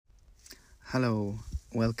Hello,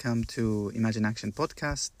 welcome to Imagine Action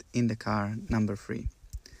podcast in the car number 3.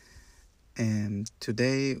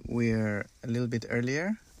 Today we're a little bit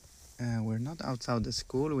earlier. We're not outside the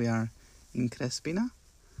school, we are in Crespina,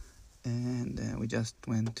 and we just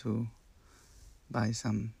went to buy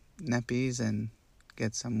some nappies and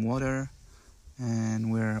get some water,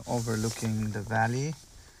 and we're overlooking the valley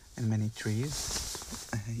and many trees.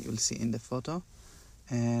 You'll see in the photo.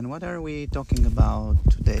 And what are we talking about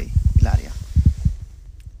today, Ilaria?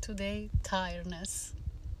 Today, tiredness.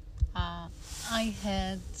 I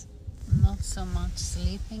had not so much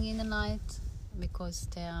sleeping in the night because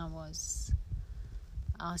Thea was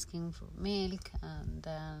asking for milk and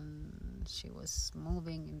then she was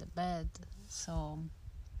moving in the bed. So,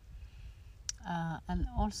 and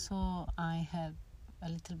also I had a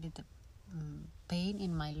little bit of pain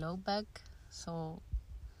in my low back. So,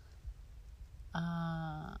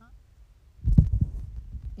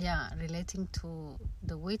 relating to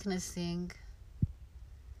the witnessing,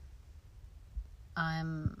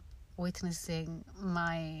 I'm witnessing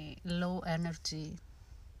my low energy,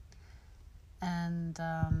 and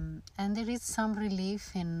there is some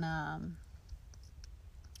relief in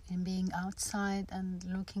being outside and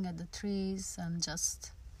looking at the trees and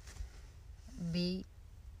just be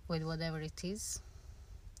with whatever it is.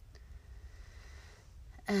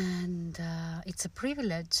 And it's a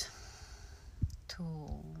privilege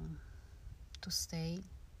to stay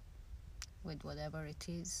with whatever it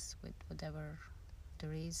is, with whatever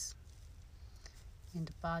there is in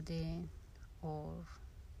the body or,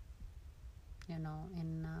 in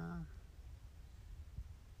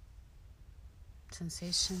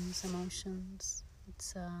sensations, emotions.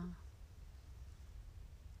 It's a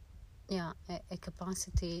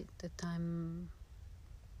capacity that I'm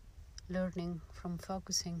learning from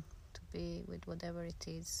focusing to be with whatever it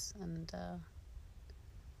is. And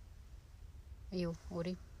you,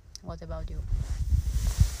 Uri, what about you?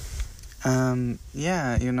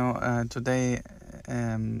 Today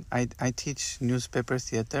I teach newspaper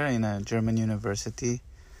theater in a German university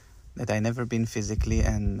that I never been physically,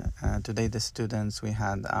 and today the students, we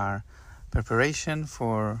had our preparation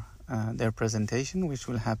for their presentation, which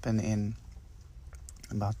will happen in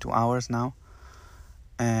about 2 hours now.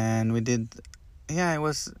 And we did, it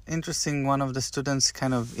was interesting. One of the students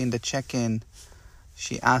kind of in the check-in,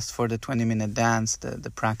 she asked for the 20-minute dance, the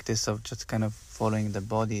practice of just kind of following the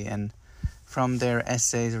body. And from their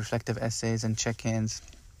essays, reflective essays and check-ins,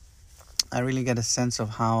 I really get a sense of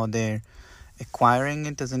how they're acquiring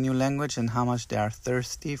it as a new language and how much they are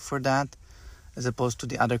thirsty for that, as opposed to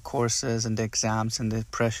the other courses and the exams and the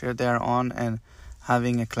pressure they're on, and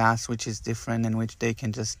having a class which is different, in which they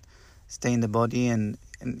can just stay in the body and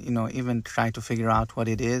even try to figure out what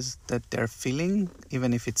it is that they're feeling,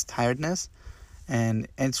 even if it's tiredness. And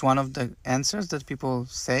it's one of the answers that people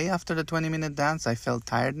say after the 20-minute dance. I felt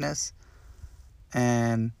tiredness.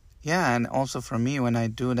 And also for me, when I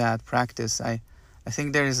do that practice, I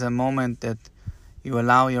think there is a moment that you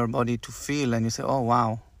allow your body to feel, and you say, oh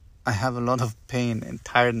wow, I have a lot of pain and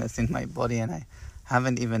tiredness in my body and I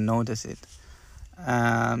haven't even noticed it.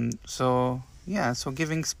 So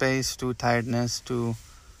giving space to tiredness, to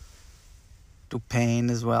pain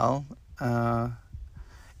as well,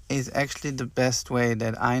 is actually the best way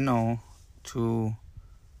that I know to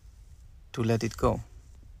let it go,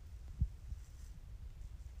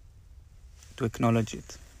 to acknowledge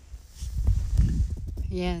it.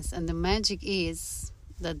 Yes, and the magic is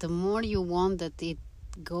that the more you want that it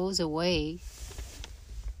goes away,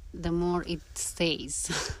 the more it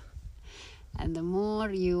stays. And the more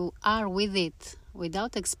you are with it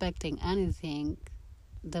without expecting anything,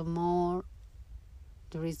 the more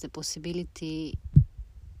there is the possibility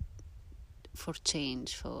for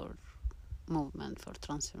change, for movement, for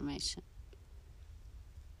transformation.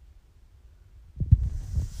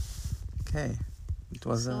 Okay. It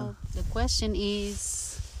was So the question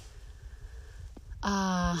is,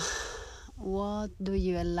 what do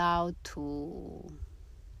you allow to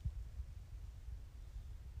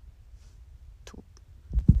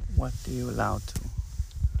what do you allow to?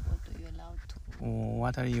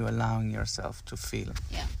 What are you allowing yourself to feel?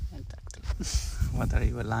 Yeah, exactly. What are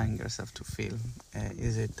you allowing yourself to feel?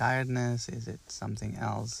 Is it tiredness? Is it something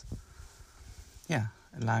else? Yeah,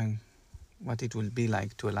 allowing what it will be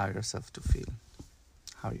like to allow yourself to feel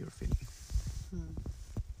how you're feeling.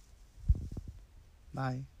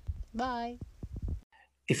 Bye. Bye.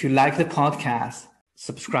 If you like the podcast,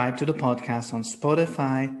 subscribe to the podcast on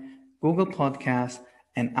Spotify, Google Podcast,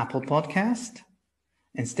 and Apple Podcast.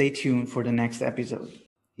 And stay tuned for the next episode.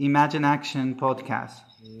 Imagine Action Podcast.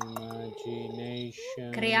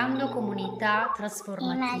 Creando comunità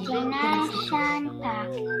trasformative per il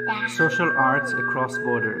futuro. Social arts across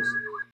borders.